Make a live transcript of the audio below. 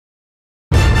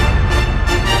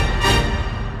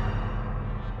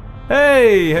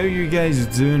Hey, how you guys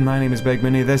doing? My name is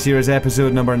bigMooney. This here is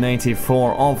episode number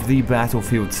 94 of the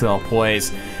Battlefield Top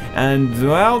Plays. And,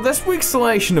 well, this week's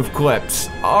selection of clips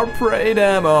are pretty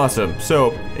damn awesome,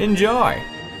 so enjoy.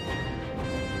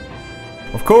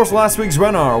 Of course, last week's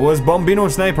winner was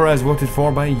bigMooney06 as voted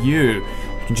for by you. You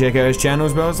can check out his channel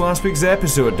as well as last week's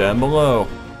episode down below.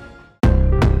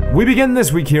 We begin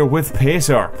this week here with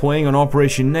Pacer, playing on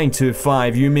Operation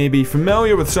 925. You may be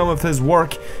familiar with some of his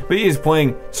work, but he is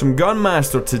playing some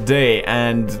Gunmaster today,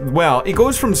 and, well, he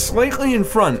goes from slightly in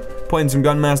front, playing some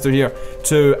Gunmaster here,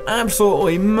 to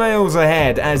absolutely miles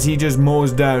ahead as he just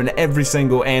mows down every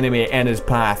single enemy in his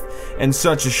path in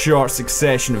such a short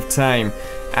succession of time.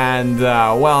 And,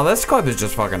 well, this clip is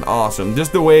just fucking awesome.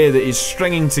 Just the way that he's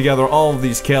stringing together all of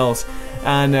these kills.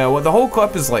 And well, the whole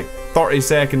clip is like 30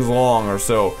 seconds long or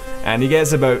so, and he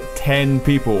gets about 10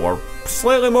 people, or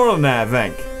slightly more than that, I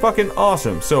think. Fucking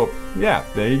awesome. So, yeah,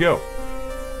 there you go.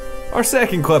 Our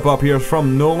second clip up here is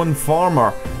from Nolan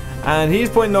Farmer, and he's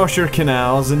playing North Shore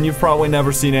Canals, and you've probably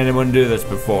never seen anyone do this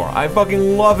before. I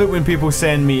fucking love it when people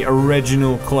send me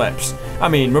original clips. I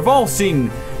mean, we've all seen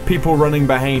people running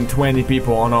behind 20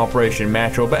 people on Operation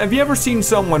Metro, but have you ever seen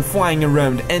someone flying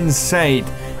around inside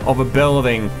of a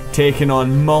building, taking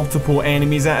on multiple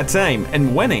enemies at a time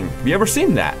and winning? Have you ever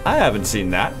seen that? I haven't seen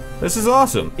that. This is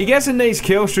awesome. He gets a nice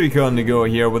kill streak on the go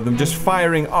here with them just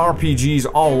firing RPGs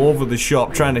all over the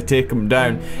shop trying to take him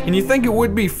down, and you think it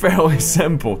would be fairly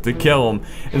simple to kill him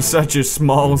in such a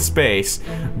small space,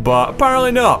 but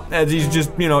apparently not, as he's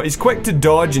just, you know, he's quick to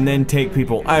dodge and then take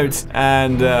people out,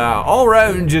 and all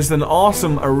around just an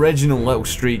awesome original little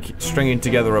streak, stringing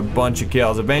together a bunch of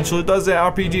kills. Eventually does the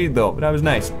RPG though, but that was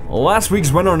nice. Last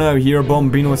week's winner now here,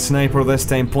 bigMooney06, this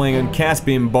time playing on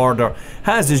Caspian border,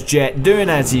 has his jet doing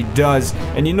as he does,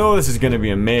 and you know this is going to be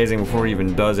amazing before he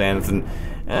even does anything.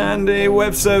 And he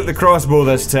whips out the crossbow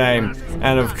this time,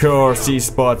 and of course he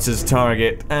spots his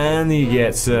target, and he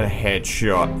gets a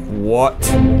headshot. What?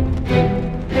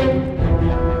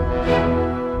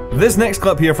 This next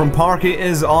clip here from Parky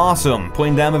is awesome.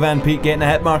 Playing Domination Peak, getting a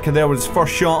hit marker there with his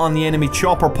first shot on the enemy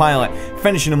chopper pilot,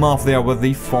 finishing him off there with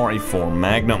the 44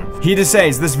 Magnum. He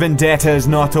decides this vendetta is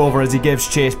not over as he gives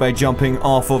chase by jumping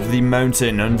off of the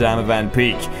mountain on Domination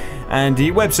Peak. And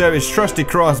he whips out his trusty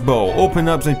crossbow, opens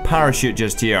up his parachute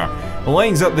just here,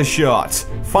 lines up the shot,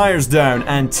 fires down,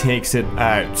 and takes it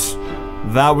out.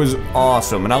 That was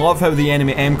awesome, and I love how the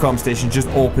enemy MCOM station just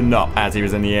opened up as he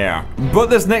was in the air.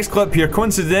 But this next clip here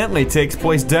coincidentally takes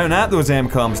place down at those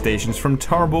MCOM stations from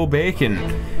Turbo Bacon.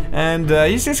 And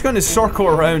he's just going to circle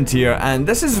around here, and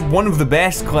this is one of the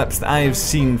best clips that I have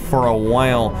seen for a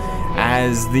while,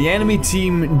 as the enemy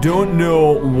team don't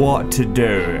know what to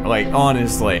do, like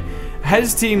honestly.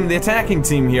 His team, the attacking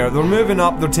team here, they're moving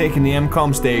up, they're taking the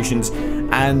MCOM stations,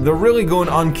 and they're really going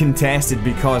uncontested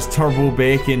because Turbo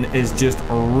Bacon is just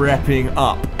ripping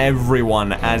up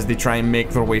everyone as they try and make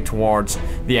their way towards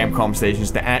the MCOM stations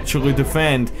to actually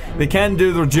defend. They can't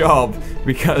do their job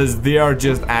because they are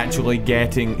just actually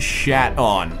getting shat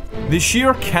on. The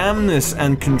sheer calmness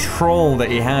and control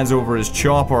that he has over his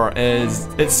chopper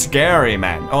it's scary,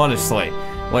 man, honestly.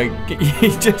 Like, he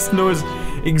just knows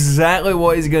exactly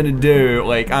what he's gonna do.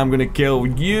 Like, I'm gonna kill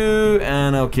you,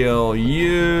 and I'll kill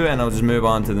you, and I'll just move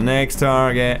on to the next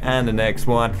target, and the next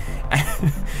one.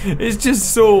 It's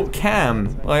just so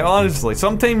calm, like, honestly.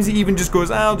 Sometimes he even just goes,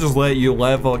 I'll just let you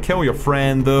live, I'll kill your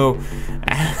friend, though.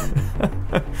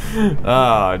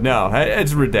 Oh, no,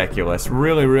 it's ridiculous.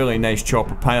 Really, really nice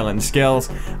chopper piloting skills.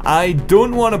 I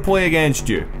don't want to play against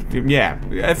you. Yeah,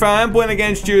 if I am playing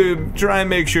against you, try and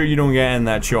make sure you don't get in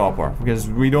that chopper, because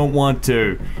we don't want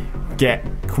to get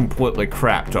completely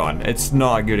crapped on. It's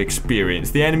not a good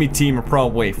experience. The enemy team are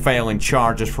probably filing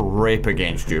charges for rape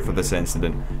against you for this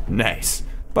incident. Nice.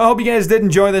 But I hope you guys did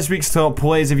enjoy this week's Top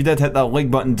Plays. If you did, hit that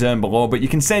like button down below. But you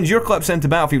can send your clips into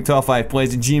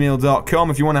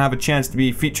BattlefieldTop5Plays@gmail.com if you want to have a chance to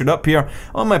be featured up here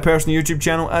on my personal YouTube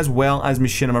channel, as well as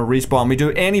Machinima Respawn. We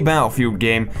do any Battlefield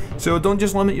game, so don't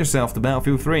just limit yourself to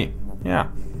Battlefield 3. Yeah.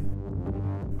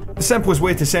 The simplest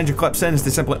way to send your clips in is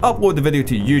to simply upload the video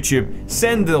to YouTube,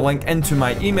 send the link into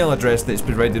my email address that's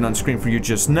provided on screen for you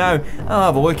just now. I'll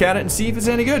have a look at it and see if it's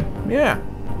any good. Yeah.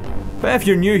 But if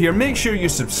you're new here, make sure you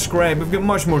subscribe. We've got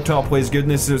much more Top Plays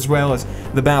goodness, as well as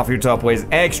the Battlefield Top Plays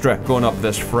Extra going up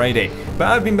this Friday. But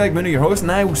I've been bigMooney, your host,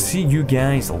 and I will see you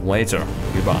guys later.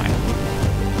 Goodbye.